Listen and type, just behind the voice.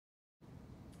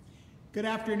Good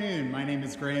afternoon. My name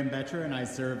is Graham Boettcher and I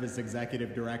serve as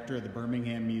Executive Director of the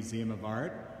Birmingham Museum of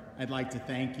Art. I'd like to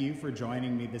thank you for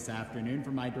joining me this afternoon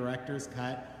for my director's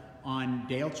cut on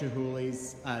Dale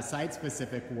Chihuly's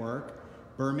site-specific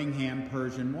work, Birmingham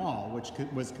Persian Wall, which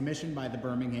was commissioned by the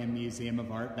Birmingham Museum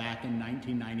of Art back in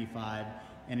 1995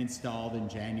 and installed in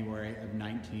January of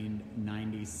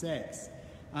 1996.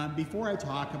 Before I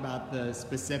talk about the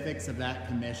specifics of that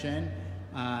commission,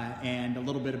 and a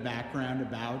little bit of background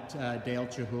about Dale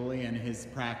Chihuly and his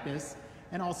practice,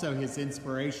 and also his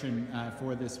inspiration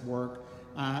for this work,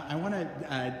 I want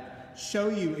to show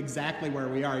you exactly where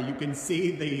we are. You can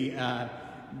see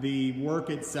the work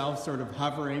itself sort of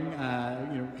hovering,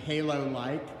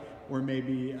 halo-like, or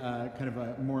maybe kind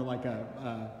of more like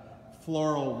a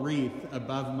floral wreath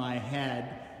above my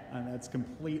head. That's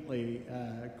completely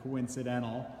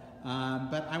coincidental.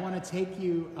 But I want to take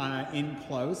you in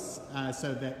close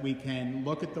so that we can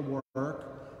look at the work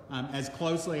as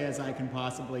closely as I can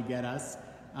possibly get us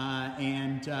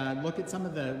and look at some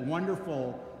of the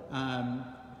wonderful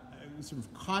sort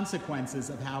of consequences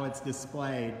of how it's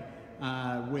displayed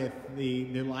with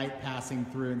the light passing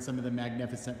through and some of the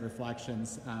magnificent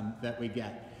reflections that we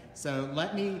get. So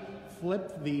let me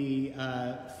flip the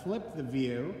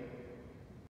view.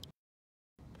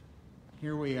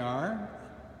 Here we are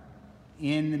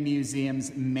in the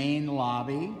museum's main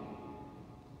lobby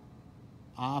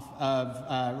off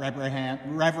of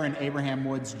Reverend Abraham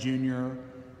Woods Jr.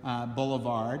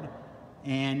 Boulevard.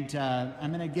 And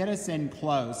I'm going to get us in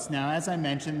close. Now, as I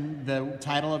mentioned, the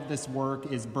title of this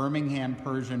work is Birmingham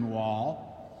Persian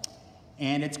Wall.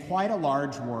 And it's quite a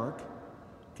large work.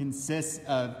 Consists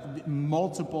of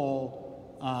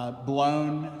multiple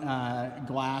blown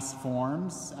glass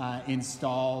forms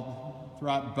installed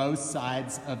throughout both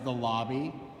sides of the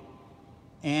lobby.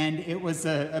 And it was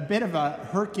a bit of a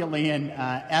Herculean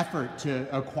effort to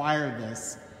acquire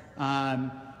this.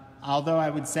 Although I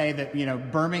would say that,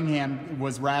 Birmingham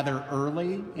was rather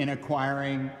early in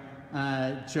acquiring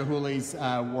Chihuly's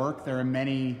work. There are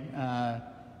many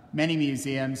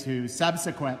museums who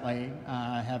subsequently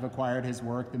have acquired his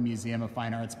work. The Museum of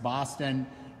Fine Arts Boston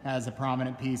has a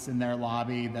prominent piece in their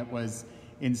lobby that was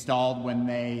installed when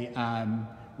they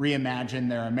reimagined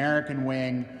their American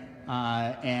wing,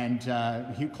 and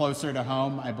closer to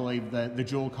home, I believe the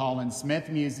Jewel Collins Smith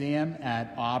Museum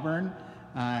at Auburn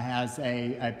has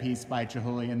a piece by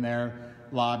Chihuly in their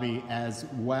lobby as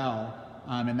well,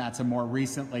 and that's a more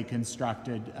recently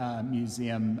constructed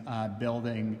museum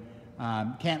building.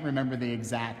 Can't remember the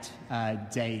exact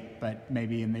date, but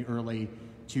maybe in the early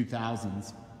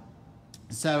 2000s.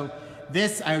 So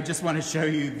this, I just want to show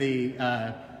you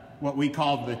the what we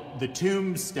call the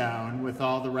tombstone with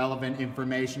all the relevant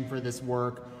information for this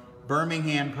work.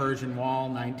 Birmingham Persian Wall,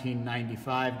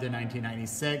 1995 to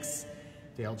 1996.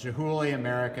 Dale Chihuly,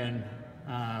 American,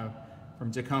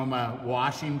 from Tacoma,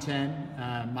 Washington,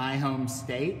 my home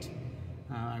state.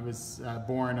 I was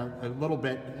born a little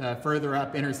bit further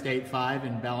up Interstate 5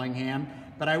 in Bellingham.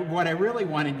 But what I really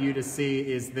wanted you to see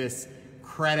is this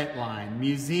credit line.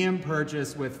 Museum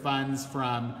purchase with funds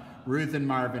from Ruth and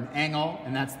Marvin Engel,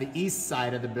 and that's the east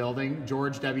side of the building.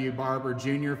 George W. Barber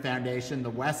Jr. Foundation, the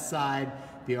west side,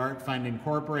 the Art Fund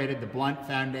Incorporated, the Blunt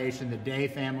Foundation, the Day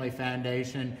Family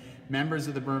Foundation, members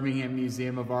of the Birmingham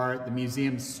Museum of Art, the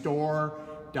museum store,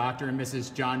 Dr. and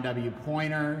Mrs. John W.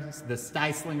 Pointer, the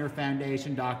Steislinger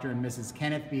Foundation, Dr. and Mrs.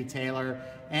 Kenneth B. Taylor,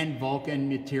 and Vulcan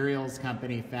Materials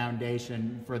Company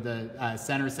Foundation for the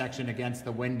center section against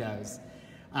the windows.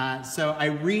 So I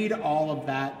read all of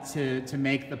that to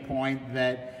make the point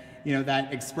that,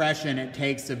 that expression, it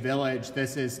takes a village,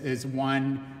 this is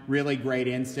one really great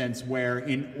instance where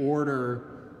in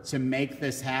order to make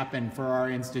this happen for our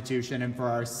institution and for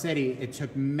our city, it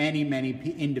took many,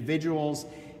 many individuals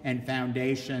and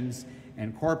foundations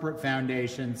and corporate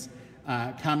foundations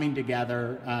coming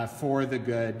together for the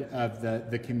good of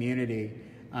the community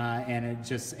and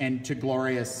to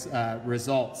glorious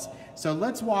results. So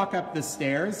let's walk up the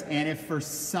stairs, and if for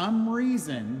some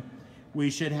reason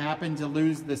we should happen to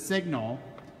lose the signal,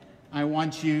 I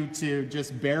want you to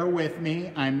just bear with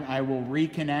me. I will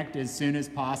reconnect as soon as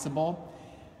possible.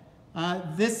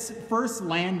 This first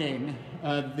landing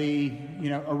of the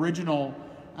original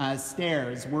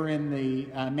stairs, we're in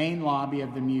the main lobby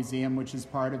of the museum, which is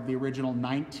part of the original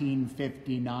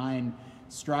 1959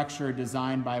 structure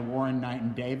designed by Warren Knight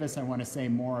and Davis. I want to say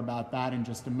more about that in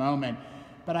just a moment.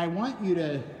 But I want you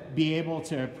to be able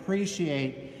to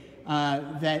appreciate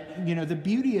that the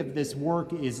beauty of this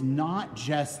work is not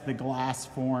just the glass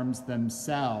forms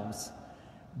themselves,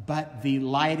 but the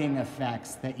lighting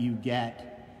effects that you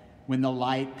get when the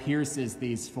light pierces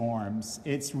these forms.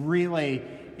 It's really,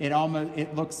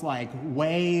 it looks like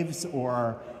waves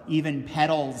or even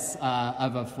petals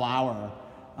of a flower.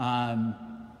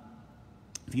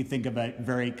 If you think of a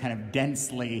very kind of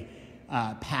densely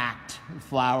packed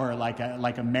flower like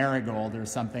a marigold or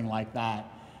something like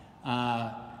that.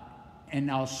 And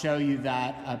I'll show you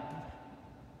that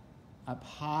up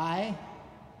high,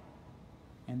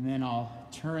 and then I'll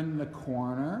turn the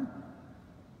corner.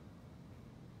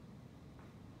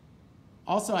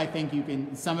 Also, I think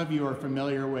some of you are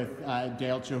familiar with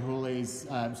Dale Chihuly's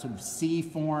sort of sea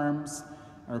forms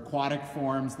or aquatic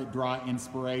forms that draw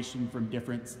inspiration from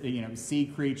different, sea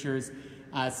creatures.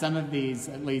 Some of these,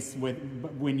 at least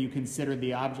when you consider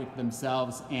the object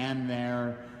themselves and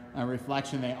their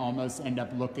reflection, they almost end up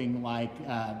looking like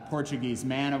Portuguese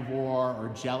man-of-war or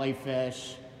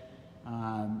jellyfish.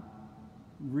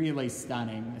 Really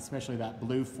stunning, especially that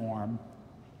blue form.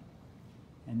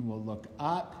 And we'll look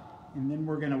up, and then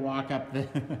we're going to walk up the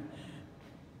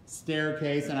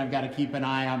staircase, and I've got to keep an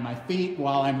eye on my feet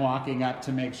while I'm walking up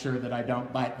to make sure that I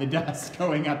don't bite the dust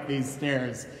going up these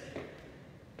stairs.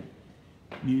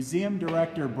 Museum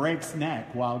director breaks neck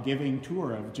while giving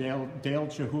tour of Dale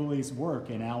Chihuly's work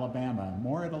in Alabama.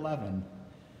 More at 11.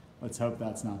 Let's hope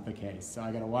that's not the case. So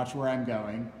I got to watch where I'm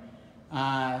going.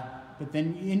 But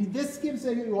then this gives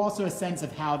you also a sense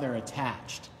of how they're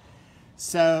attached.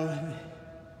 So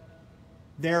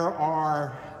there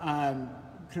are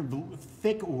kind of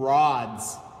thick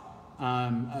rods,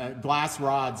 glass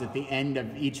rods at the end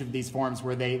of each of these forms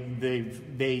where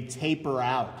they taper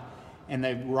out. And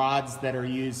the rods that are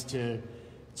used to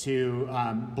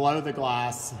blow the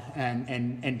glass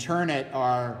and turn it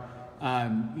are,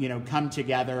 come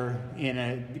together in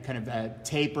a kind of a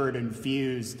tapered and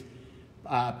fused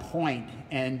point,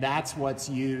 and that's what's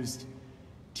used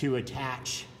to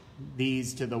attach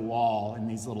these to the wall and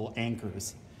these little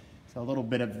anchors. So a little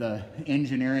bit of the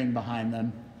engineering behind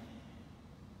them.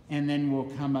 And then we'll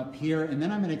come up here, and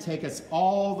then I'm going to take us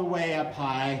all the way up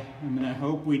high. I'm going to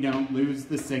hope we don't lose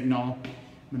the signal.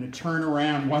 I'm going to turn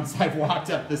around once I've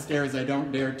walked up the stairs. I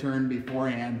don't dare turn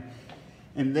beforehand.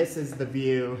 And this is the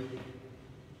view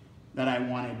that I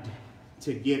wanted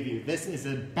to give you. This is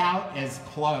about as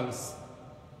close,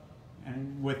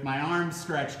 and with my arms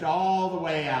stretched all the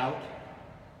way out,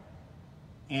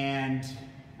 and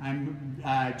I'm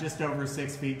just over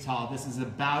 6 feet tall. This is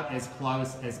about as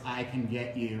close as I can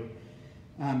get you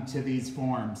to these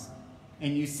forms.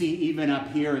 And you see even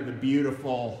up here the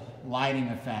beautiful lighting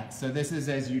effect. So this is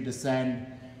as you descend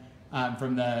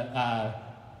from the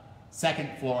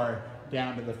second floor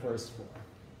down to the first floor.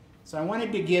 So I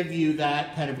wanted to give you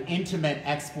that kind of intimate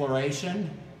exploration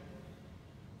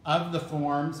of the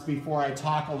forms before I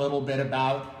talk a little bit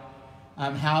about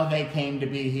how they came to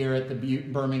be here at the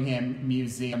Birmingham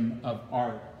Museum of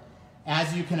Art.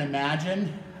 As you can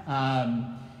imagine,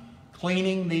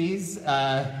 cleaning these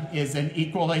is an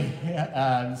equally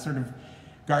sort of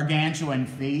gargantuan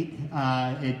feat.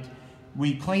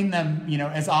 We clean them,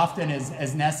 as often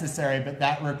as necessary, but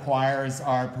that requires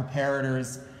our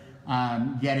preparators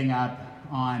getting up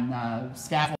on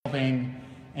scaffolding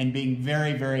and being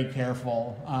very, very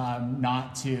careful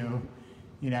not to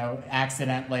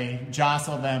accidentally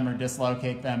jostle them or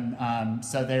dislocate them.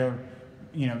 So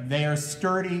they are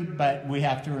sturdy, but we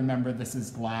have to remember this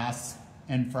is glass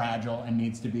and fragile and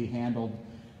needs to be handled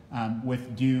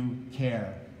with due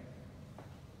care.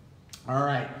 All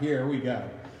right, here we go.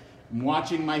 I'm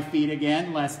watching my feet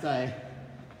again, lest I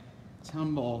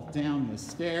tumble down the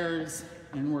stairs,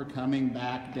 and we're coming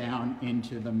back down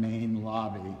into the main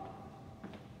lobby.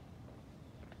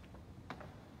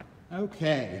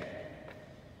 Okay.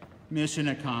 Mission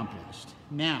accomplished.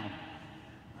 Now,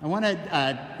 I want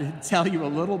to tell you a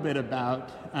little bit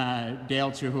about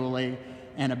Dale Chihuly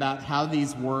and about how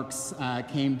these works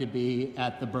came to be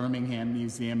at the Birmingham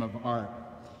Museum of Art.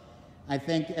 I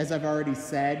think, as I've already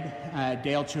said,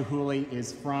 Dale Chihuly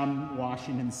is from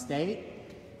Washington State,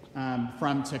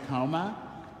 from Tacoma.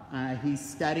 He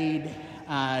started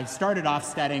off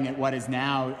studying at what is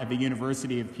now at the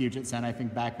University of Puget Sound. I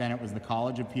think back then it was the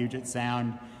College of Puget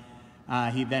Sound.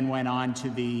 He then went on to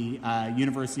the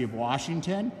University of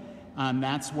Washington.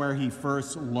 That's where he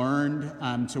first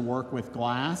learned to work with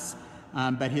glass.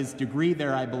 But his degree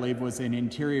there, I believe, was in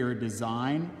interior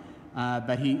design.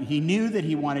 But he knew that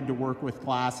he wanted to work with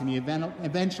glass, and he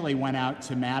eventually went out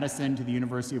to Madison, to the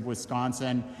University of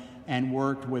Wisconsin, and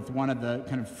worked with one of the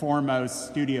kind of foremost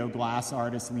studio glass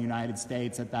artists in the United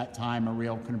States at that time, a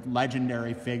real kind of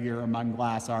legendary figure among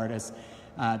glass artists,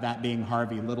 that being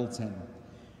Harvey Littleton.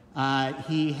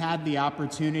 He had the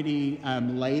opportunity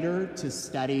later to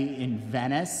study in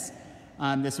Venice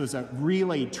This was a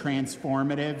really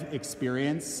transformative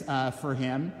experience for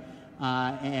him,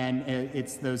 and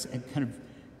it's those kind of,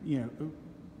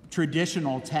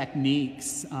 traditional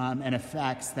techniques and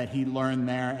effects that he learned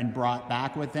there and brought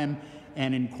back with him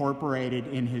and incorporated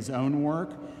in his own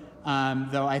work.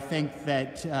 Though I think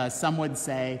that some would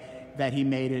say that he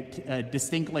made it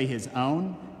distinctly his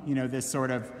own, this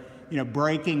sort of,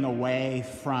 breaking away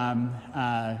from,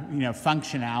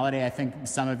 functionality. I think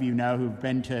some of you know who've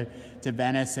been to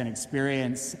Venice and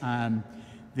experienced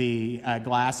the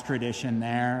glass tradition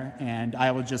there. And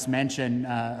I will just mention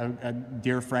a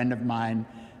dear friend of mine,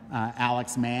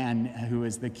 Alex Mann, who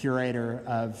is the curator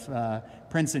of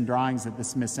prints and drawings at the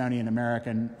Smithsonian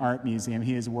American Art Museum.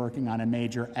 He is working on a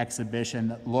major exhibition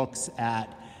that looks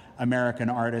at American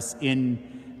artists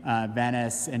in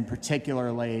Venice, and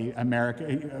particularly a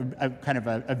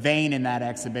vein in that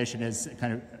exhibition is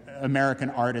kind of American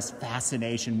artists'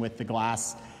 fascination with the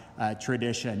glass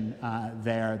tradition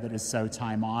there that is so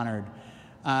time-honored.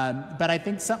 But I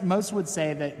think most would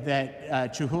say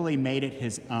that Chihuly made it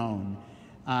his own.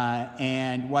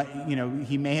 And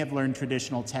he may have learned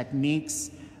traditional techniques,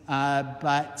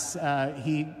 but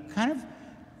he kind of,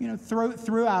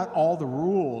 threw out all the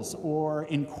rules or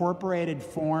incorporated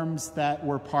forms that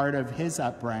were part of his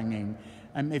upbringing.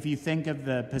 If you think of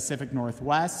the Pacific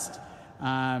Northwest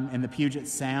and the Puget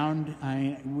Sound,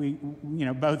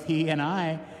 both he and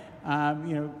I,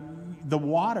 the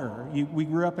water. We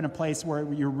grew up in a place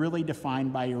where you're really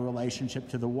defined by your relationship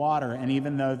to the water, and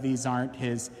even though these aren't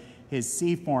his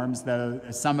sea forms, though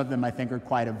some of them I think are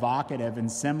quite evocative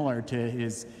and similar to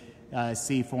his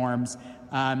sea forms,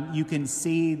 you can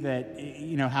see that,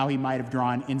 how he might have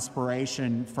drawn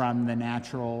inspiration from the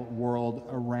natural world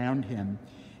around him.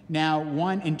 Now,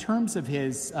 in terms of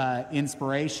his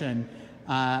inspiration,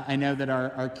 I know that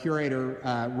our curator,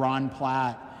 Ron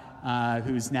Platt,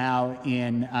 who's now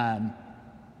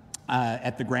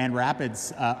at the Grand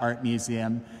Rapids Art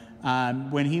Museum,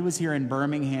 when he was here in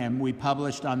Birmingham, we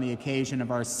published on the occasion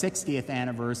of our 60th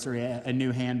anniversary a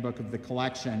new handbook of the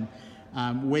collection,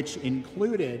 which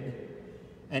included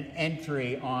an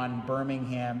entry on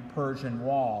Birmingham Persian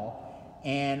wall.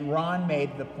 And Ron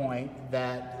made the point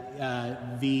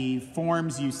that the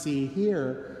forms you see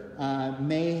here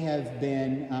may have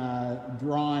been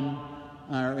drawn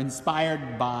or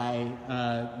inspired by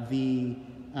the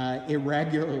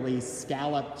irregularly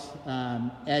scalloped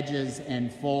edges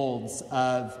and folds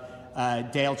of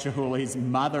Dale Chihuly's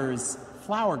mother's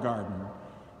flower garden.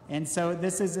 And so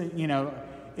this is,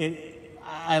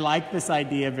 I like this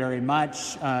idea very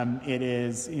much. It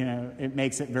is, it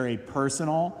makes it very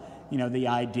personal. The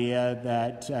idea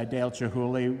that Dale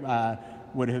Chihuly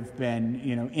would have been,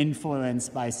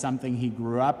 influenced by something he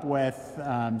grew up with,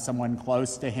 someone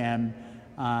close to him,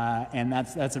 and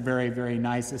that's a very, very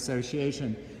nice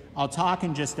association. I'll talk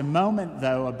in just a moment,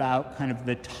 though, about kind of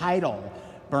the title,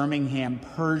 Birmingham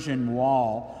Persian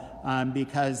Wall,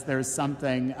 because there's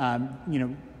something,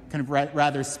 kind of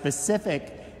rather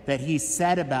specific that he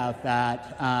said about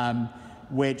that,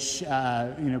 which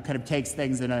kind of takes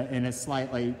things in a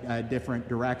slightly different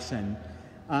direction.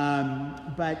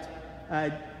 But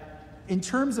in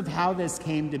terms of how this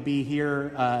came to be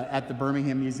here at the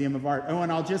Birmingham Museum of Art,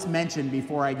 and I'll just mention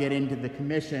before I get into the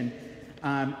commission,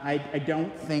 I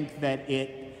don't think that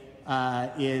it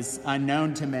is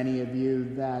unknown to many of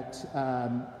you that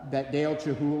Dale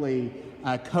Chihuly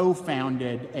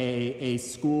co-founded a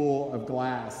school of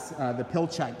glass, the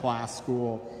Pilchuck Glass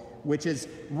School, which is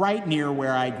right near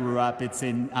where I grew up. It's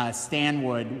in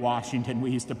Stanwood, Washington. We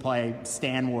used to play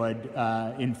Stanwood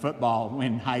in football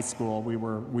in high school. We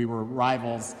were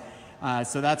rivals.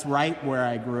 So that's right where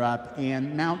I grew up.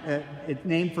 And it's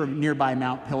named for nearby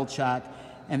Mount Pilchuck.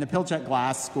 And the Pilchuck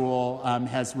Glass School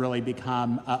has really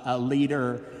become a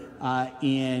leader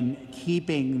in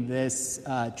keeping this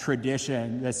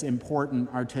tradition, this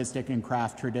important artistic and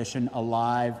craft tradition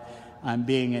alive,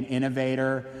 being an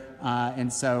innovator.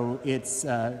 And so it's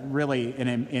really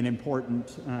an important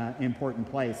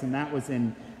place. And that was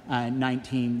in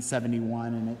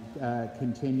 1971, and it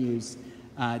continues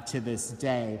to this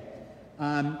day.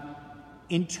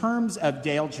 In terms of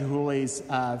Dale Chihuly's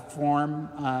form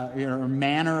or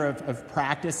manner of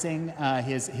practicing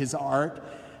his art,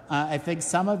 I think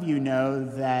some of you know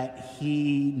that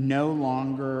he no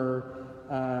longer,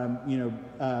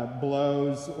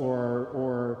 blows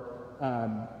or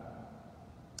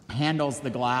handles the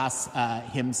glass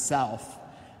himself.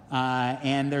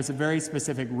 And there's a very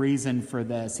specific reason for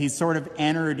this. He's sort of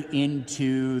entered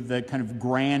into the kind of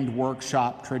grand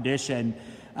workshop tradition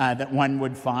that one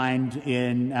would find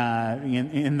in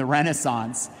the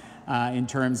Renaissance. in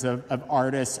terms of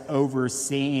artists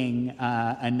overseeing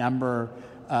a number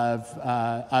of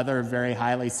other very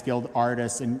highly skilled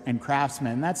artists and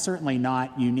craftsmen. And that's certainly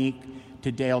not unique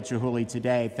to Dale Chihuly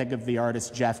today. Think of the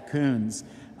artist Jeff Koons,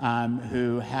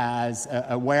 who has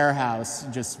a warehouse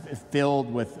just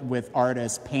filled with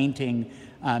artists painting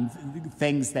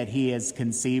things that he has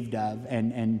conceived of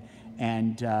and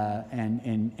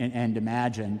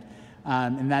imagined.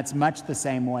 And that's much the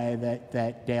same way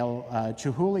that Dale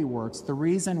Chihuly works. The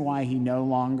reason why he no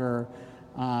longer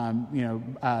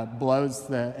blows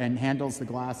and handles the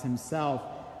glass himself,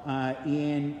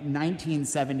 in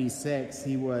 1976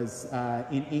 he was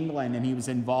in England, and he was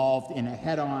involved in a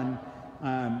head-on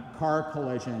car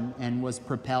collision and was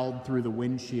propelled through the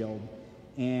windshield.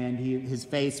 And his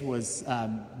face was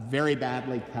very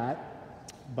badly cut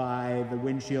by the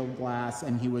windshield glass,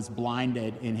 and he was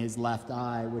blinded in his left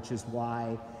eye, which is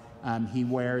why he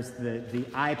wears the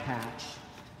eye patch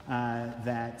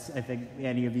that I think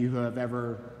any of you who have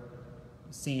ever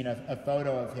seen a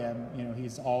photo of him,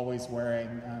 he's always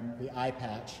wearing the eye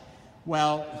patch.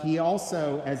 Well, he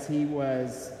also, as he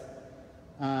was,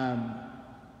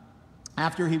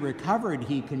 after he recovered,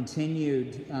 he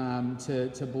continued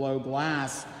to blow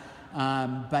glass.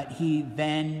 But he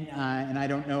then, and I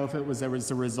don't know if it was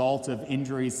as a result of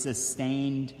injuries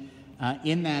sustained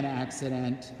in that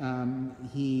accident,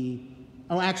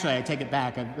 actually, I take it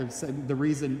back. The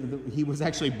reason, he was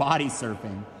actually body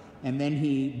surfing, and then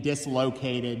he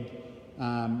dislocated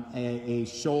a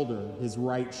shoulder, his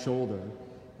right shoulder.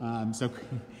 So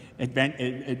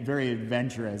very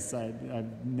adventurous.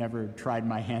 I've never tried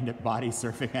my hand at body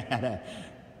surfing. I had a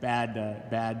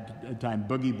bad time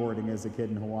boogie boarding as a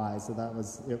kid in Hawaii, so that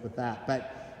was it with that.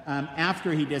 But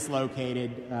after he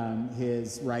dislocated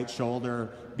his right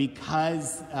shoulder,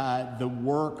 because the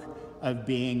work of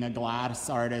being a glass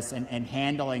artist and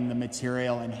handling the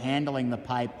material and handling the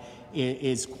pipe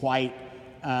is quite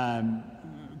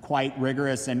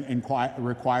rigorous and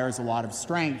requires a lot of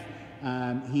strength,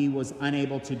 he was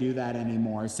unable to do that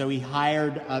anymore. So he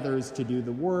hired others to do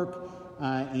the work.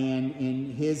 And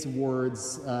in his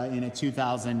words, in a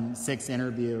 2006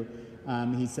 interview,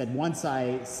 he said, "Once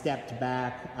I stepped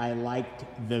back, I liked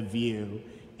the view,"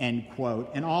 end quote.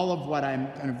 And all of what I'm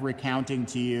kind of recounting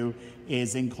to you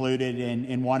is included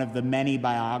in one of the many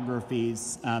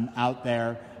biographies out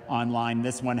there online.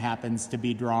 This one happens to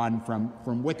be drawn from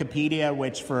Wikipedia,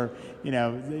 which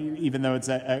even though it's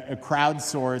a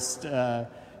crowdsourced,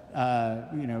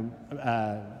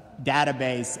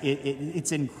 database,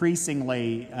 it's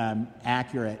increasingly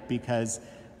accurate because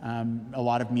a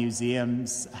lot of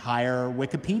museums hire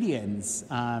Wikipedians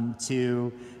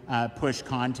to push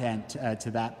content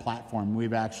to that platform.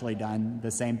 We've actually done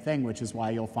the same thing, which is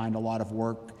why you'll find a lot of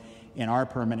work in our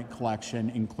permanent collection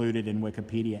included in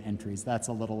Wikipedia entries. That's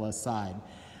a little aside.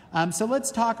 So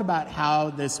let's talk about how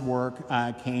this work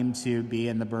came to be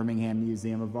in the Birmingham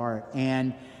Museum of Art.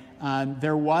 And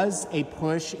there was a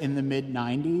push in the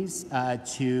mid-90s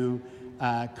to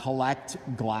collect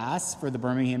glass for the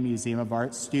Birmingham Museum of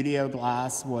Art. Studio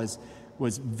glass was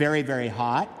very, very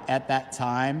hot at that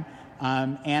time,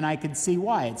 and I could see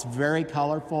why. It's very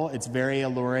colorful, it's very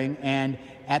alluring, and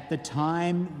at the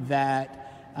time that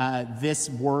this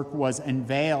work was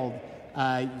unveiled,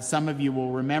 some of you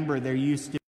will remember there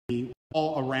used to be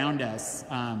all around us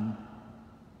on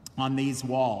these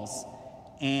walls,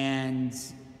 and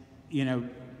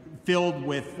filled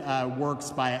with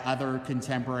works by other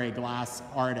contemporary glass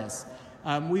artists.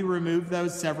 We removed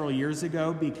those several years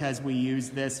ago because we use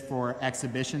this for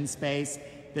exhibition space.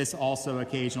 This also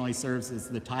occasionally serves as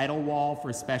the title wall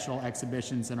for special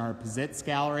exhibitions in our Pizitz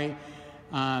gallery.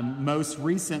 Most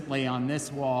recently on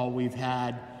this wall, we've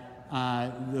had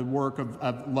the work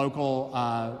of local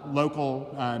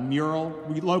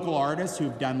artists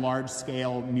who've done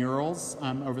large-scale murals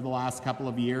over the last couple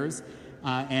of years.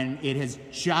 And it has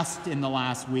just in the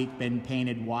last week been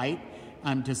painted white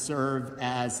to serve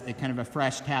as a kind of a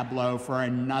fresh tableau for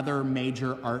another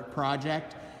major art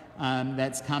project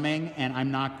that's coming. And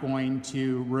I'm not going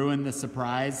to ruin the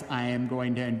surprise. I am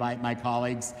going to invite my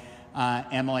colleagues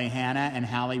Emily Hanna and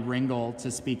Hallie Ringel to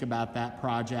speak about that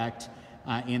project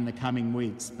in the coming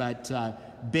weeks. But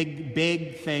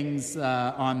big things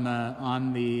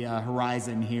on the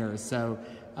horizon here. So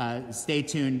stay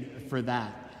tuned for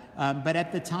that. But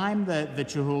at the time the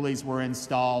Chihulys were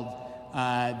installed,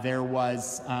 there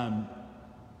was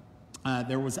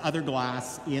other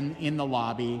glass in the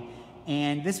lobby,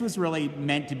 and this was really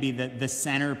meant to be the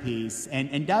centerpiece,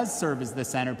 and does serve as the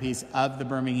centerpiece of the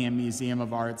Birmingham Museum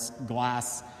of Art's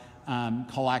glass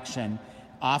collection.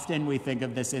 Often we think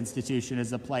of this institution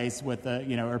as a place with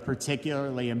a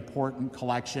particularly important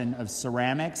collection of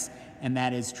ceramics, and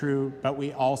that is true, but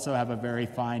we also have a very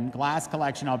fine glass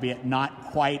collection, albeit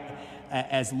not quite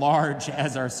as large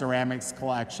as our ceramics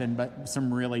collection, but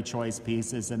some really choice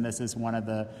pieces, and this is one of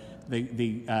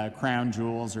the crown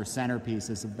jewels or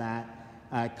centerpieces of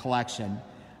that collection.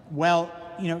 Well,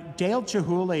 Dale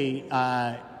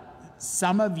Chihuly,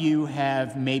 some of you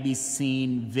have maybe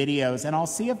seen videos, and I'll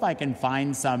see if I can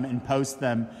find some and post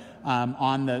them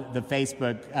on the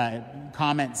Facebook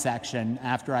comment section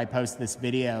after I post this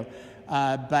video.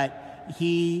 But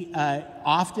he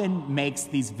often makes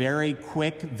these very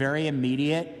quick, very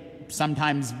immediate,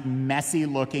 sometimes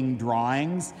messy-looking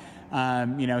drawings.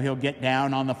 He'll get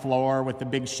down on the floor with the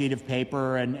big sheet of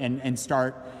paper and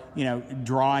start,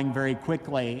 drawing very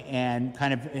quickly, and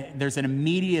kind of there's an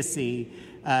immediacy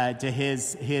to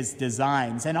his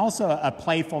designs, and also a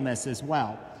playfulness as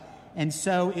well. And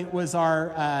so it was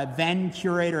our then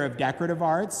curator of decorative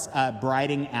arts,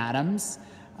 Briding Adams,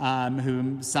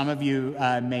 whom some of you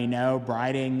may know.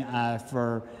 Briding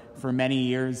for many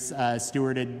years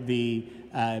stewarded the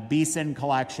Beeson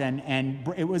collection,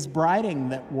 and it was Briding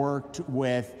that worked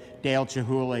with Dale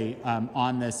Chihuly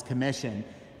on this commission.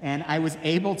 And I was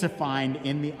able to find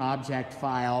in the object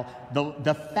file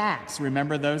the fax,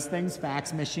 remember those things,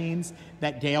 fax machines,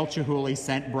 that Dale Chihuly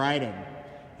sent Briding.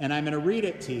 And I'm going to read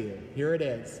it to you. Here it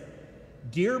is.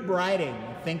 Dear Briding,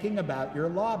 thinking about your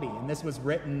lobby. And this was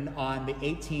written on the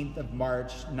 18th of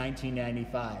March,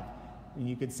 1995. And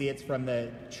you can see it's from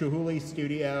the Chihuly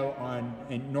studio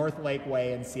in North Lake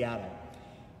Way in Seattle.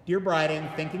 Dear Briding,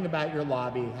 thinking about your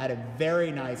lobby, had a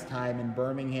very nice time in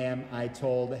Birmingham. I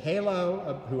told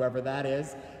Halo, whoever that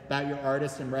is, about your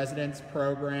artist in residence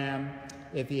program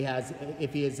if he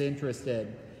is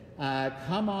interested.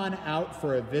 Come on out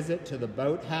for a visit to the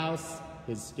Boathouse,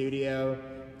 his studio.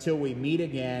 Till we meet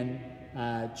again,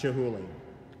 Chihuly.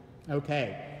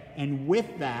 Okay, and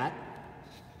with that,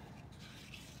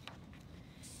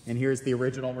 and here's the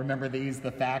original, remember these,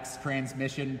 the fax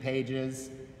transmission pages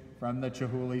from the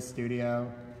Chihuly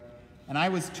studio. And I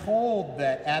was told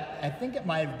that I think it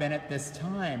might have been at this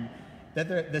time,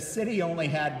 that the city only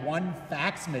had one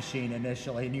fax machine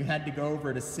initially, and you had to go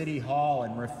over to City Hall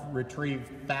and retrieve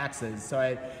faxes. So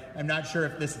I'm not sure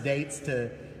if this dates to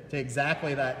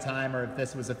exactly that time, or if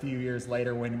this was a few years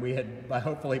later when we had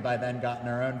hopefully by then gotten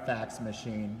our own fax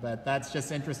machine. But that's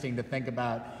just interesting to think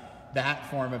about that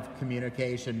form of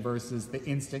communication versus the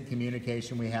instant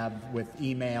communication we have with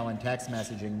email and text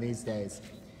messaging these days.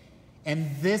 And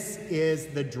this is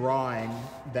the drawing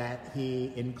that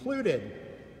he included.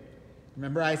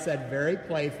 Remember I said very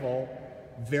playful,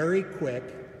 very quick,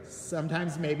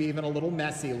 sometimes maybe even a little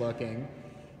messy looking.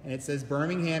 And it says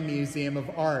Birmingham Museum of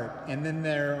Art. And then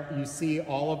there you see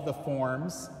all of the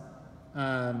forms,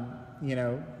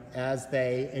 as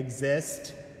they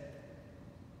exist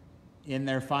in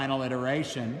their final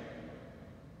iteration.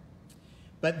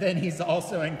 But then he's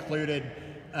also included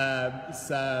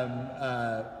some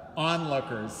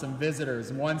onlookers, some visitors.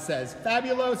 And one says,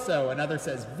 fabuloso. Another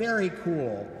says, very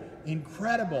cool,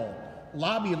 incredible,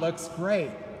 lobby looks great,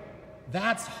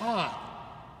 that's hot.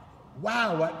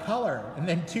 Wow, what color? And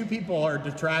then two people are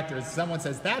detractors. Someone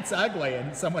says, that's ugly,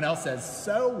 and someone else says,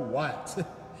 so what?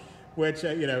 Which,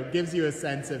 gives you a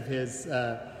sense of his,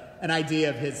 an idea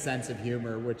of his sense of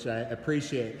humor, which I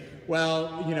appreciate.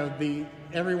 Well,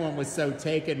 everyone was so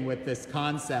taken with this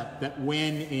concept that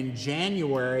when in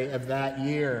January of that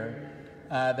year,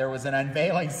 there was an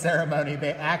unveiling ceremony,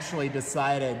 they actually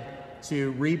decided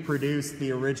to reproduce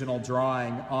the original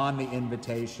drawing on the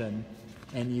invitation.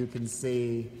 And you can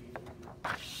see,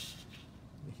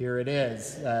 here it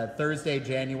is, Thursday,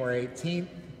 January 18th,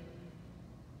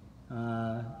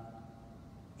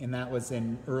 and that was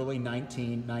in early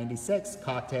 1996,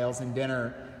 cocktails and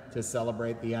dinner to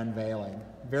celebrate the unveiling.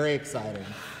 Very exciting.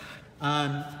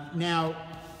 Now,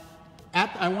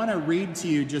 I want to read to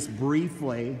you just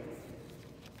briefly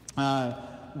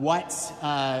what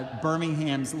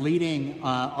Birmingham's leading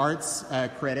arts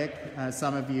critic,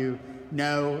 some of you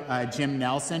know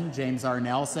James R.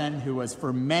 Nelson, who was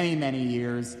for many, many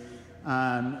years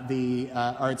the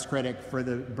arts critic for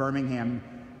the Birmingham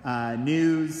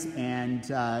News, and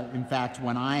in fact,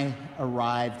 when I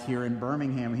arrived here in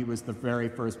Birmingham, he was the very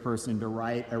first person to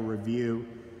write a review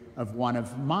of one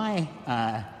of my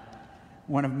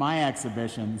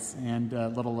exhibitions. And a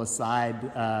little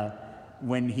aside,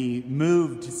 when he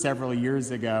moved several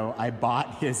years ago, I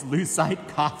bought his lucite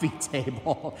coffee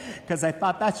table, because I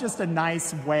thought that's just a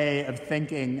nice way of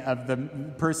thinking of the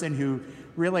person who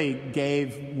really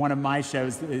gave one of my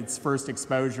shows its first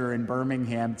exposure in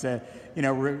Birmingham, to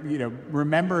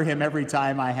remember him every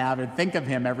time I have, and think of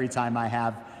him every time I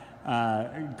have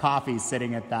coffee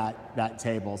sitting at that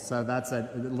table. So that's a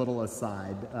little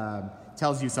aside.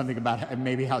 Tells you something about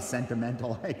maybe how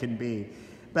sentimental I can be.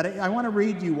 But I want to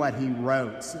read you what he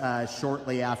wrote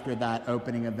shortly after that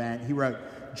opening event. He wrote,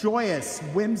 "Joyous,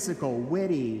 whimsical,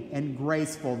 witty, and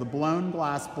graceful, the blown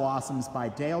glass blossoms by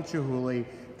Dale Chihuly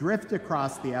drift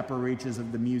across the upper reaches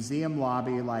of the museum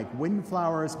lobby like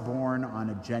windflowers borne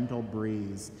on a gentle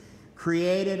breeze.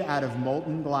 Created out of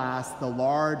molten glass, the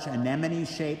large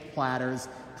anemone-shaped platters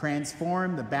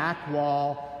transform the back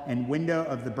wall and window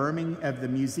of the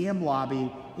museum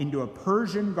lobby into a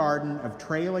Persian garden of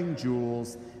trailing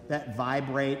jewels that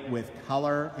vibrate with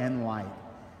color and light.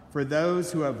 For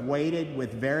those who have waited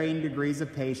with varying degrees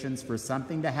of patience for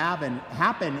something to happen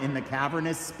in the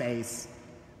cavernous space,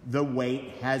 the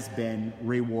wait has been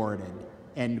rewarded,"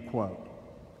 end quote.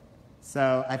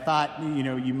 So I thought,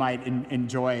 you might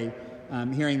enjoy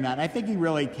hearing that. I think he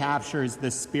really captures the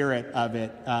spirit of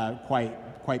it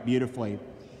quite beautifully.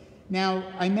 Now,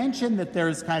 I mentioned that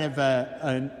there's kind of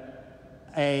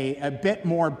a bit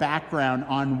more background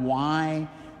on why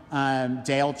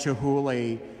Dale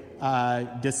Chihuly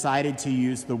decided to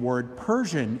use the word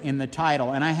Persian in the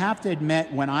title. And I have to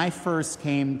admit, when I first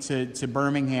came to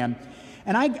Birmingham,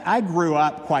 and I grew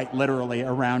up quite literally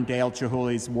around Dale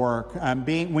Chihuly's work.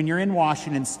 When you're in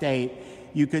Washington State,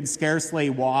 you could scarcely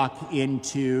walk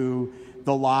into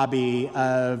the lobby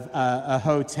of a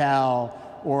hotel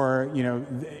or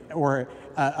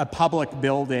a public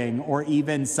building, or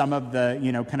even some of the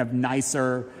kind of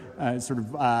nicer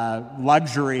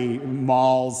luxury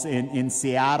malls in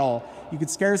Seattle. You could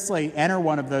scarcely enter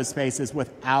one of those spaces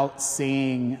without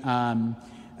seeing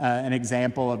an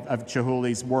example of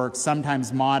Chihuly's work,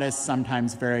 sometimes modest,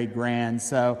 sometimes very grand.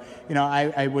 So,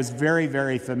 I was very,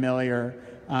 very familiar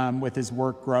with his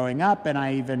work growing up, and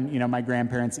I even, my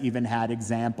grandparents even had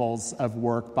examples of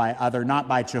work by not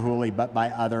by Chihuly, but by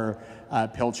other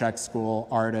Pilchuck School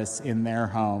artists in their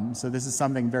home. So this is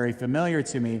something very familiar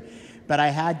to me. But I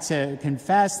had to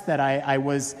confess that I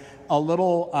was a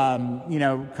little,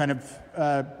 kind of,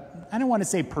 I don't want to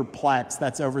say perplexed,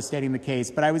 that's overstating the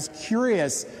case, but I was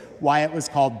curious why it was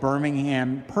called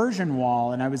Birmingham Persian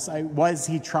Wall. And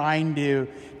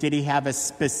did he have a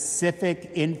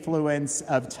specific influence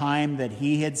of time that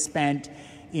he had spent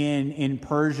in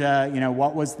Persia?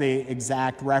 What was the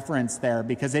exact reference there?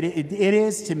 Because it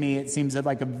is, to me, it seems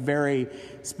like a very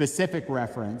specific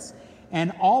reference.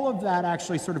 And all of that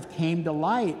actually sort of came to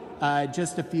light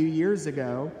just a few years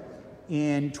ago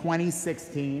in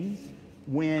 2016,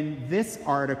 when this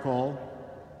article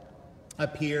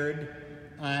appeared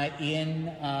in,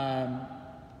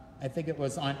 I think it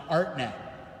was on ArtNet.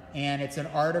 And it's an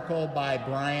article by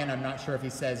Brian, I'm not sure if he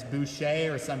says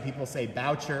Boucher or some people say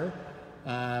Boettcher.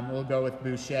 We'll go with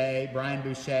Boucher, Brian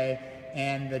Boucher.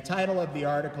 And the title of the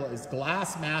article is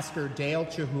 "Glass Master Dale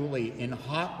Chihuly in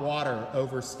Hot Water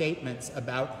Over Statements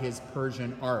About His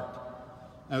Persian Art."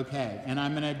 Okay, and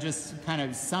I'm going to just kind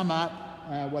of sum up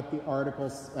what the article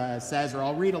says, or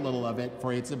I'll read a little of it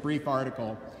for you. It's a brief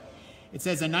article. It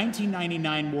says, "A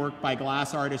 1999 work by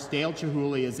glass artist Dale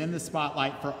Chihuly is in the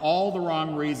spotlight for all the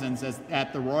wrong reasons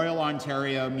at the Royal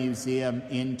Ontario Museum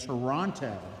in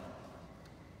Toronto."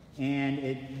 And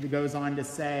it goes on to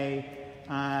say,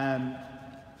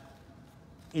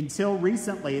 until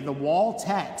recently, the wall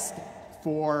text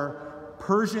for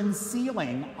Persian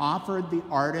ceiling offered the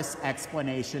artist's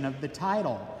explanation of the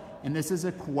title. And this is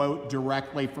a quote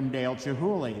directly from Dale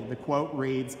Chihuly. The quote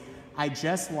reads, "I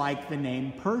just like the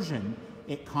name Persian.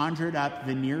 It conjured up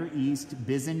the Near East,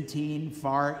 Byzantine,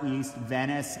 Far East,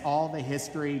 Venice, all the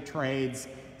history, trades,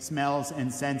 smells,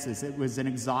 and senses. It was an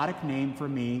exotic name for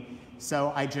me,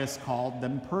 so I just called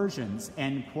them Persians,"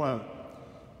 end quote.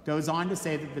 Goes on to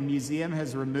say that the museum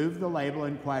has removed the label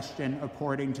in question,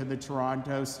 according to the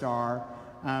Toronto Star,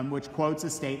 which quotes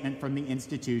a statement from the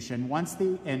institution. Once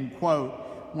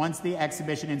the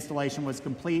exhibition installation was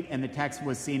complete and the text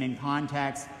was seen in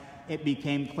context, it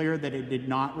became clear that it did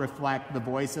not reflect the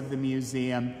voice of the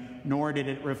museum, nor did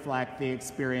it reflect the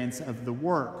experience of the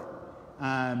work.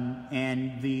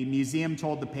 And the museum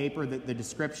told the paper that the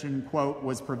description, quote,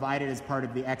 was provided as part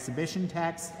of the exhibition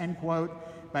text, end quote,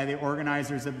 by the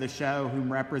organizers of the show, whom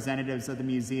representatives of the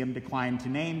museum declined to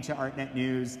name to ArtNet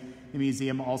News. The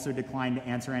museum also declined to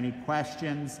answer any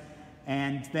questions.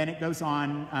 And then it goes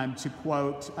on to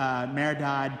quote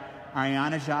Mehrdad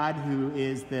Arianejad, who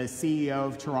is the CEO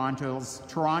of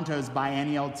Toronto's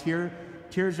biennial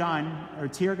Tirgan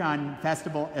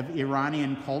Festival of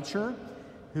Iranian Culture,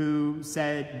 who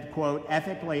said, quote,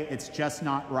 "Ethically, it's just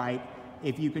not right.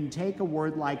 If you can take a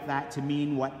word like that to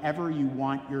mean whatever you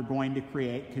want, you're going to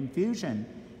create confusion.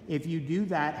 If you do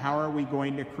that, how are we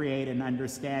going to create an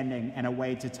understanding and a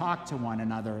way to talk to one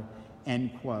another,"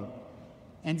 end quote.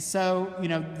 And so, you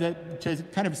know, to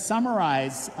kind of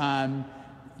summarize,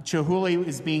 Chihuly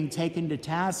is being taken to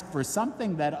task for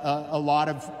something that a lot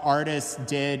of artists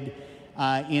did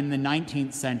in the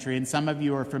 19th century, and some of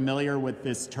you are familiar with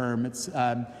this term. It's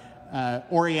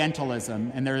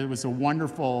Orientalism, and there was a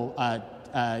wonderful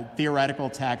theoretical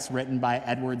text written by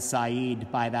Edward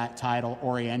Said by that title,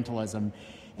 Orientalism.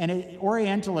 And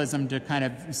Orientalism, to kind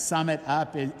of sum it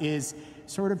up, is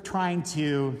sort of trying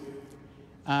to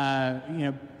you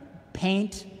know,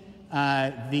 paint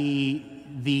the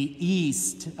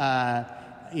East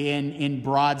in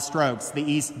broad strokes, the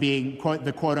East being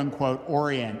the quote-unquote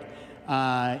Orient,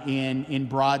 in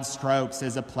broad strokes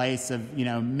as a place of, you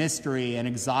know, mystery and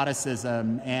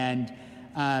exoticism. And,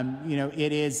 you know,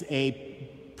 it is a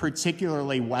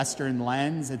particularly Western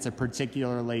lens. It's a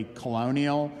particularly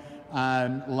colonial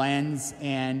lens.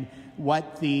 And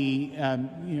what the,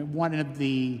 you know, one of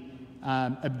the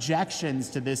objections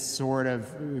to this sort of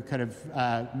kind of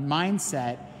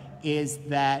mindset is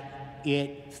that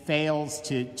it fails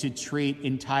to treat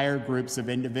entire groups of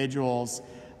individuals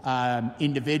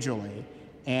individually,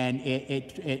 and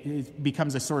it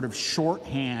becomes a sort of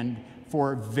shorthand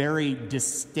for very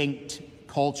distinct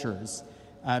cultures,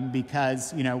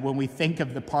 because, you know, when we think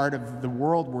of the part of the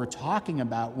world we're talking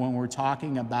about, when we're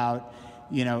talking about,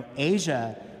 you know,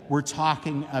 Asia, we're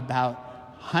talking about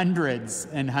hundreds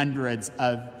and hundreds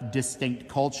of distinct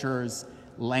cultures,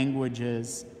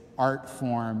 languages, art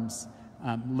forms,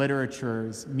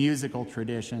 literatures, musical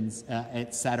traditions,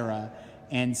 etc.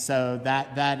 And so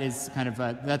that is kind of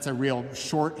that's a real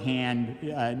shorthand,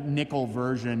 nickel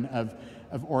version of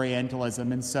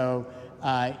Orientalism. And so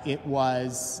it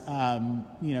was,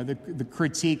 you know, the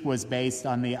critique was based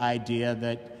on the idea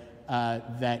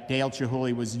that Dale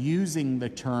Chihuly was using the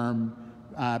term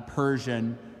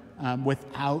Persian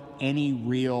without any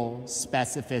real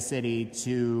specificity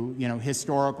to, you know,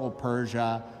 historical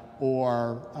Persia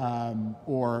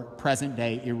or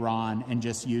present-day Iran, and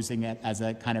just using it as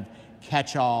a kind of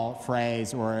catch-all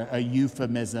phrase or a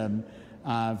euphemism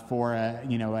for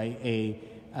you know, a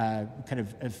kind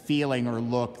of a feeling or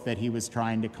look that he was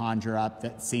trying to conjure up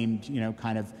that seemed, you know,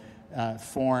 kind of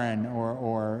foreign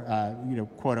or you know,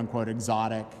 quote-unquote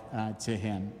exotic to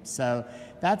him. So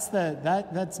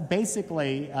that's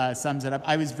basically sums it up.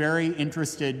 I was very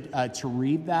interested to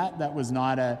read that. That was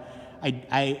not a,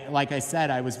 like I said,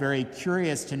 I was very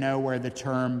curious to know where the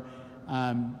term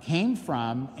came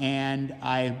from, and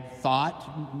I thought,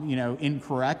 you know,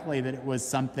 incorrectly that it was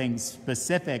something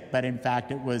specific, but in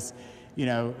fact it was, you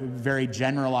know, very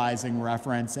generalizing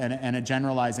reference, and a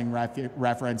generalizing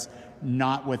reference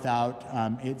not without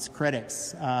its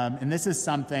critics. And this is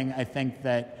something I think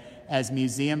that as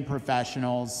museum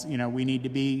professionals, you know, we need to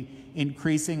be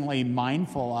increasingly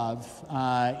mindful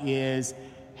of, is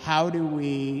how do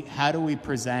we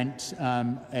present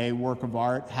a work of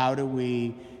art? How do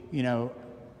we, you know,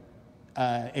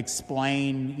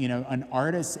 explain, you know, an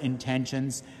artist's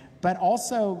intentions, but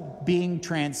also being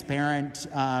transparent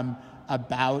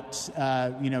about,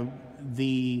 you know,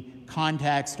 the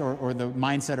context or the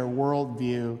mindset or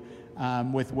worldview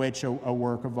with which a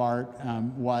work of art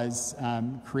was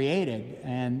created.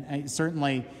 And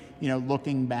certainly, you know,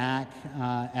 looking back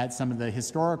at some of the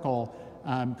historical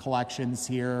collections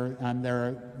here,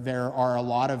 there are a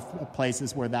lot of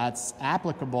places where that's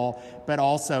applicable, but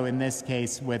also in this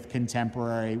case with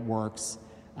contemporary works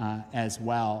as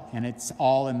well. And it's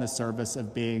all in the service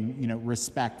of being, you know,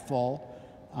 respectful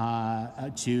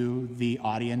to the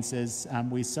audiences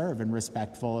we serve, and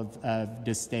respectful of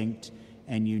distinct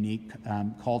and unique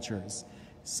cultures.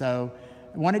 So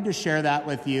I wanted to share that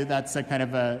with you. That's a kind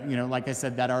of a, you know, like I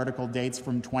said, that article dates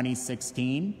from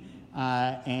 2016.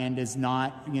 And is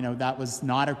not, you know, that was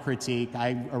not a critique.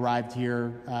 I arrived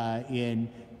here in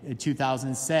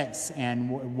 2006,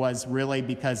 and was really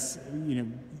because, you know,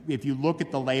 if you look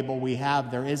at the label we have,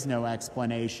 there is no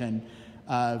explanation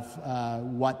of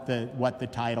what the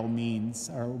title means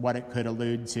or what it could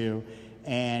allude to,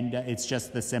 and it's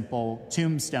just the simple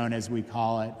tombstone, as we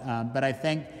call it. But I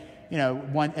think, you know,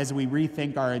 as we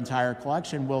rethink our entire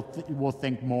collection, we'll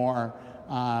think more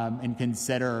and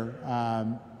consider,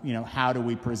 you know, how do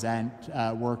we present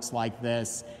works like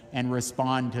this and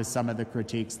respond to some of the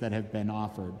critiques that have been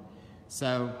offered.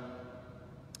 So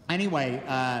anyway,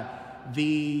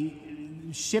 The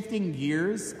shifting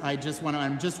gears,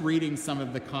 I'm just reading some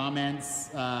of the comments.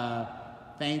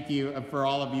 Thank you for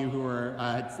all of you who are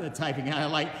typing. I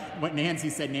like what Nancy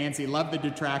said. Nancy, love the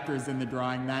detractors in the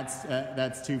drawing.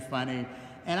 That's too funny.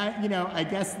 And I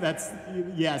guess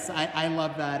yes, I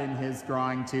love that in his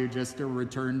drawing too, just to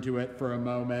return to it for a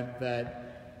moment, that,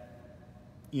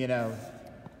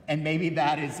 and maybe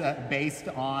that is based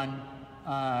on,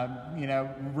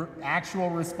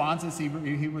 actual responses he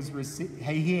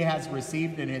has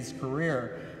received in his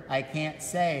career. I can't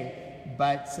say.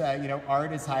 But,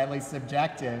 art is highly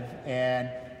subjective, and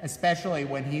especially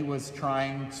when he was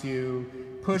trying to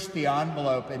push the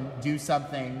envelope and do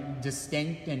something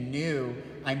distinct and new,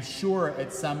 I'm sure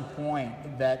at some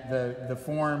point that the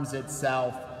forms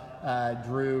itself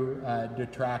drew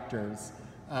detractors.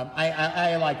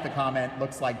 I like the comment,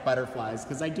 looks like butterflies,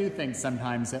 because I do think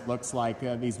sometimes it looks like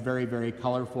these very, very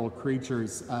colorful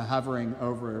creatures hovering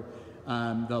over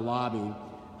the lobby.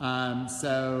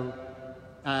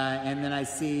 And then I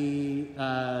see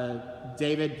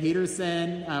David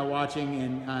Peterson watching,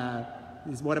 and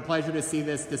what a pleasure to see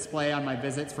this display on my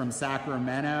visits from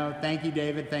Sacramento. Thank you,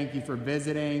 David. Thank you for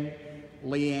visiting.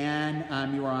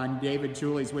 Leanne, you are on David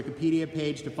Chihuly's Wikipedia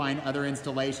page to find other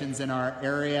installations in our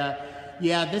area.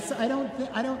 Yeah,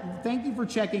 thank you for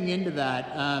checking into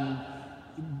that.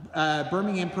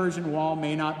 Birmingham Persian Wall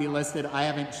may not be listed. I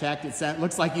haven't checked. It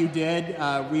looks like you did.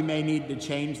 We may need to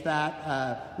change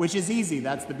that, which is easy.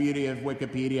 That's the beauty of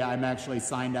Wikipedia. I'm actually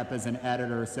signed up as an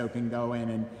editor, so can go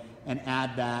in and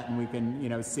add that, and we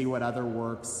can see what other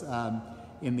works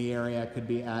in the area could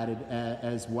be added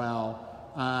as well.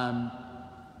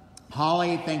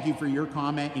 Holly, thank you for your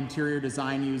comment. Interior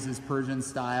design uses Persian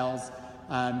styles,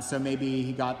 so maybe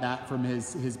he got that from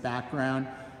his background.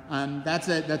 That's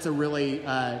a really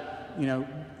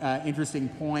interesting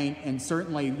point, and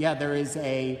certainly, yeah, there is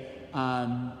in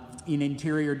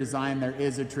interior design there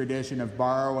is a tradition of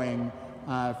borrowing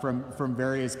from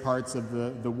various parts of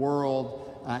the world,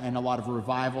 and a lot of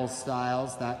revival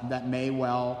styles that may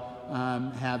well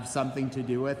have something to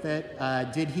do with it.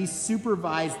 Did he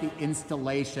supervise the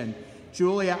installation?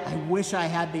 Julia, I wish I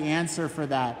had the answer for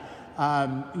that.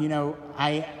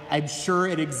 I'm sure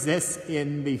it exists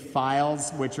in the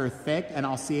files, which are thick, and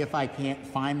I'll see if I can't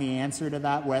find the answer to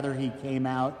that, whether he came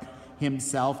out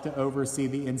himself to oversee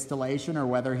the installation or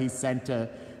whether he sent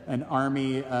an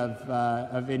army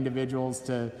of individuals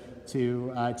to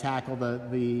tackle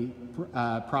the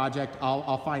project.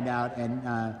 I'll find out, and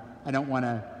I don't want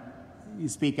to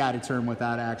speak out of turn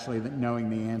without actually knowing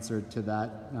the answer to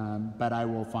that, but I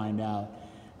will find out.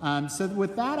 So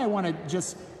with that, I want to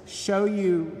just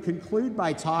conclude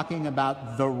by talking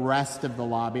about the rest of the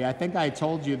lobby. I think I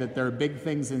told you that there are big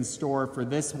things in store for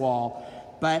this wall,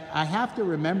 but I have to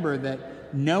remember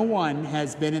that no one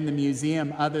has been in the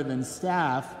museum other than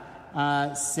staff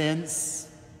since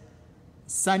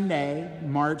Sunday,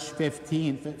 March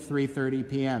 15th at 3:30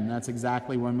 p.m. That's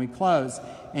exactly when we close.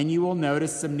 And you will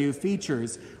notice some new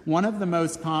features. One of the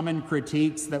most common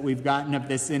critiques that we've gotten of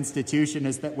this institution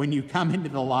is that when you come into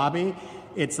the lobby,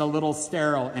 it's a little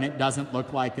sterile and it doesn't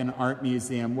look like an art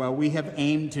museum. Well, we have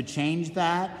aimed to change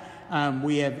that.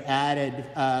 We have added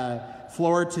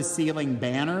floor-to-ceiling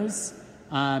banners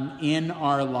in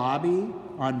our lobby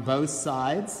on both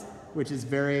sides, which is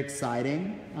very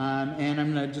exciting. And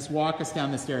I'm going to just walk us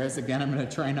down the stairs. Again, I'm going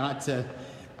to try not to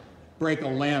break a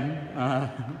limb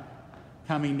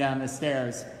coming down the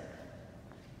stairs.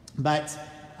 But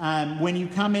when you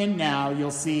come in now,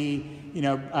 you'll see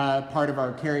part of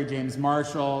our Kerry James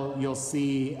Marshall. You'll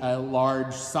see a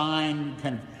large sign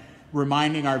kind of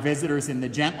reminding our visitors in the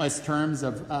gentlest terms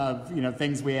of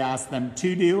things we ask them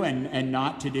to do and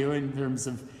not to do in terms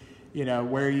of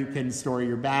where you can store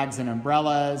your bags and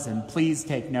umbrellas, and please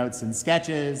take notes and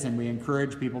sketches, and we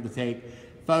encourage people to take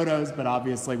photos, but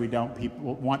obviously we don't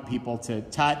want people to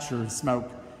touch or smoke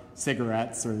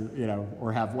cigarettes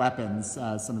or have weapons,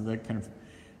 some of the kind of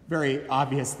very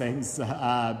obvious things,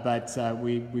 but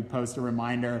we post a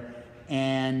reminder.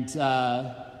 And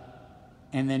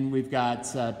then we've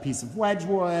got a piece of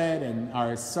Wedgwood and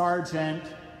our Sargent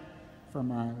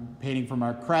from our painting from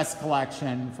our Crest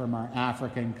collection, from our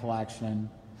African collection,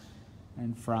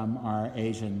 and from our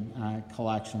Asian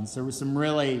collection. So there were some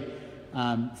really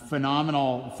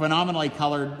phenomenally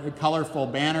colorful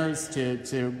banners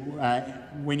to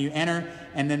when you enter,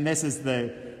 and then this is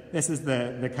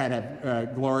the kind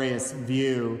of glorious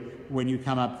view when you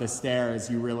come up the stairs.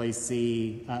 You really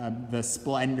see the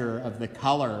splendor of the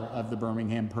color of the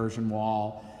Birmingham Persian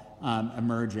Wall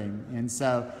emerging.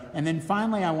 And then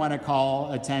finally, I want to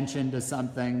call attention to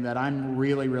something that I'm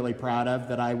really, really proud of,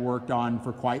 that I worked on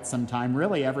for quite some time,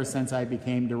 really ever since I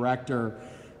became director.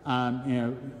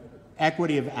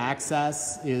 Equity of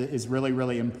access is really,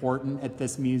 really important at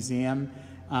this museum.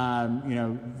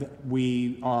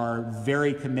 We are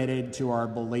very committed to our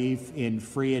belief in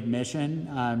free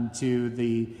admission to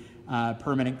the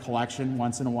permanent collection.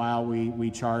 Once in a while, we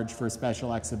charge for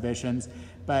special exhibitions,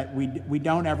 but we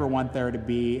don't ever want there to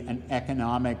be an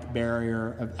economic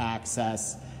barrier of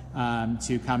access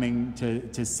to coming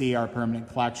to see our permanent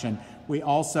collection. We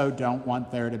also don't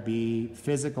want there to be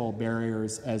physical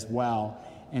barriers as well.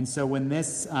 And so when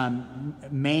this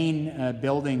main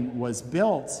building was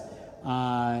built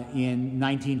in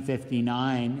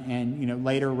 1959 and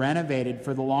later renovated,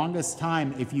 for the longest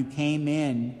time, if you came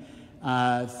in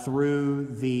through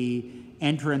the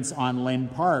entrance on Lynn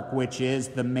Park, which is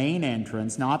the main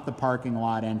entrance, not the parking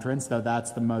lot entrance, though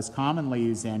that's the most commonly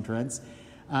used entrance,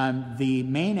 the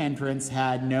main entrance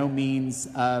had no means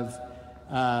of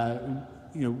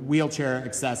wheelchair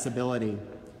accessibility.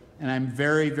 And I'm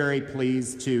very, very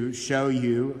pleased to show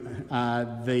you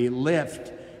the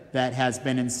lift that has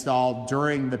been installed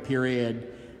during the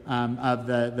period of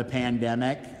the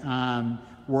pandemic.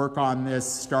 Work on this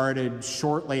started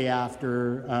shortly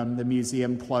after the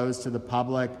museum closed to the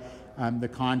public. The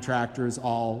contractors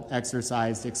all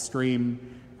exercised extreme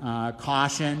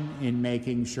caution in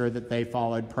making sure that they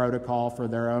followed protocol for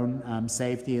their own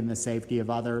safety and the safety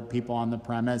of other people on the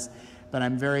premise. But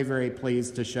I'm very, very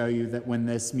pleased to show you that when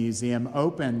this museum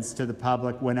opens to the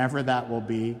public, whenever that will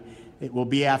be, it will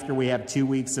be after we have 2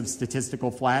 weeks of statistical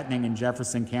flattening in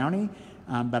Jefferson County,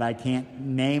 but I can't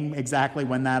name exactly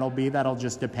when that'll be. That'll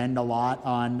just depend a lot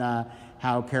on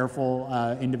how careful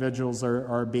individuals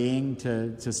are being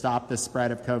to stop the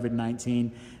spread of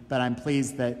COVID-19. But I'm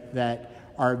pleased that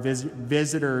our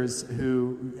visitors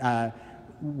who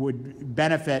would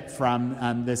benefit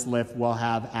from this lift will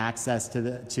have access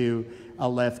to a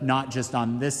lift, not just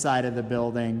on this side of the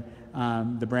building,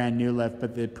 the brand new lift,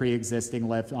 but the pre-existing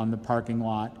lift on the parking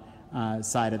lot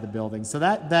side of the building. So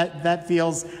that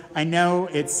feels, I know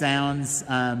it sounds,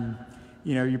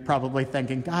 you're probably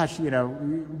thinking, gosh,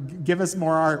 give us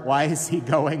more art. Why is he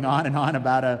going on and on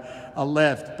about a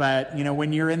lift? But,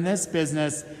 when you're in this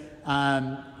business,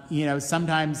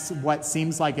 sometimes what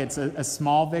seems like it's a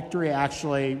small victory,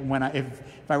 actually,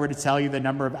 if I were to tell you the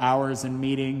number of hours and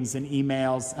meetings and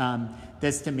emails,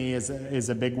 this to me is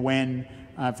a big win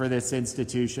for this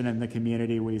institution and the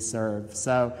community we serve.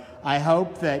 So I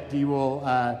hope that you will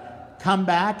come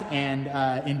back and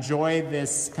enjoy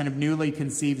this kind of newly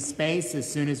conceived space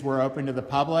as soon as we're open to the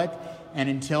public. And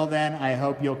until then, I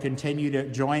hope you'll continue to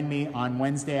join me on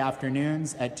Wednesday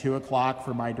afternoons at 2 o'clock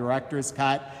for my director's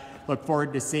cut. Look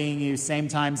forward to seeing you same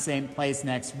time, same place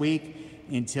next week.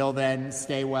 Until then,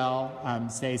 stay well,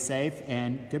 stay safe,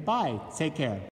 and goodbye. Take care.